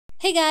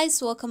Hey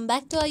guys, welcome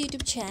back to our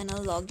YouTube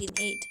channel Login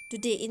 8.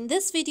 Today in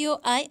this video,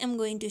 I am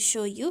going to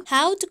show you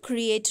how to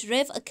create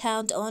Rev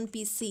account on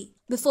PC.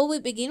 Before we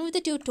begin with the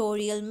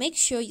tutorial, make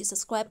sure you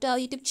subscribe to our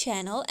YouTube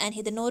channel and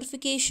hit the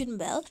notification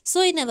bell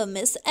so you never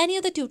miss any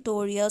of the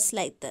tutorials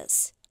like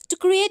this. To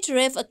create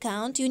Rev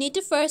account, you need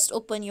to first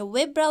open your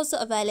web browser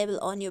available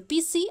on your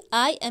PC.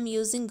 I am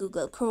using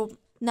Google Chrome.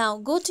 Now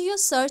go to your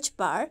search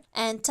bar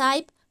and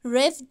type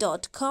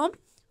rev.com.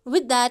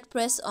 With that,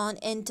 press on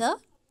enter.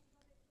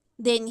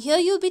 Then here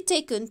you'll be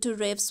taken to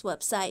Rev's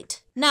website.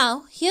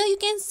 Now here you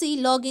can see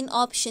login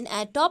option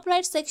at top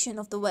right section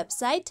of the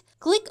website.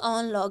 Click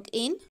on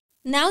login.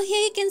 Now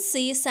here you can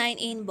see sign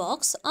in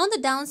box. On the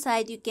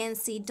downside you can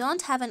see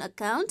don't have an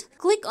account.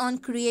 Click on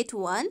create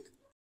one.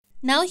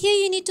 Now here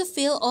you need to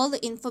fill all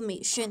the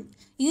information.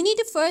 You need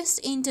to first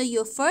enter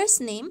your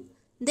first name,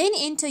 then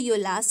enter your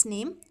last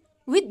name.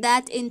 With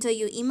that, enter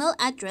your email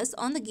address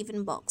on the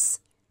given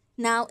box.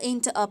 Now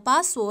enter a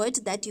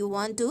password that you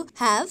want to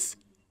have.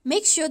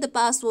 Make sure the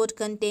password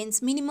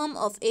contains minimum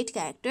of 8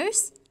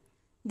 characters.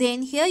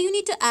 Then here you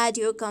need to add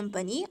your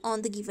company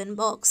on the given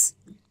box.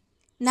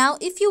 Now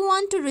if you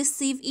want to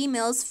receive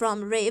emails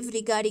from Rev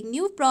regarding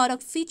new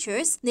product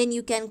features, then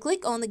you can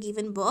click on the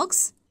given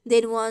box.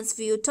 Then once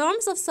view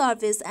terms of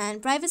service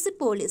and privacy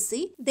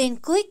policy, then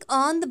click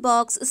on the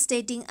box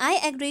stating I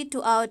agree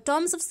to our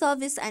terms of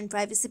service and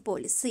privacy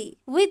policy.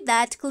 With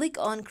that, click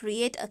on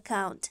create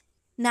account.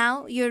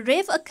 Now your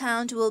Rev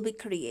account will be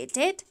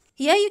created.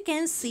 Here you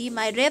can see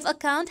my Rev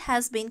account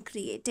has been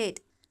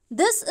created.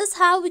 This is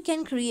how we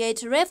can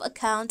create Rev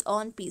account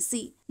on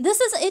PC. This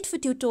is it for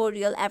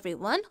tutorial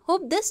everyone.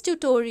 Hope this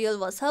tutorial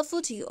was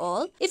helpful to you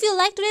all. If you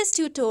liked today's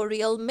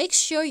tutorial, make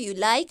sure you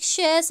like,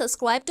 share,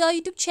 subscribe to our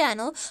YouTube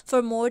channel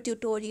for more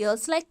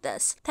tutorials like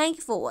this. Thank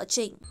you for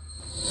watching.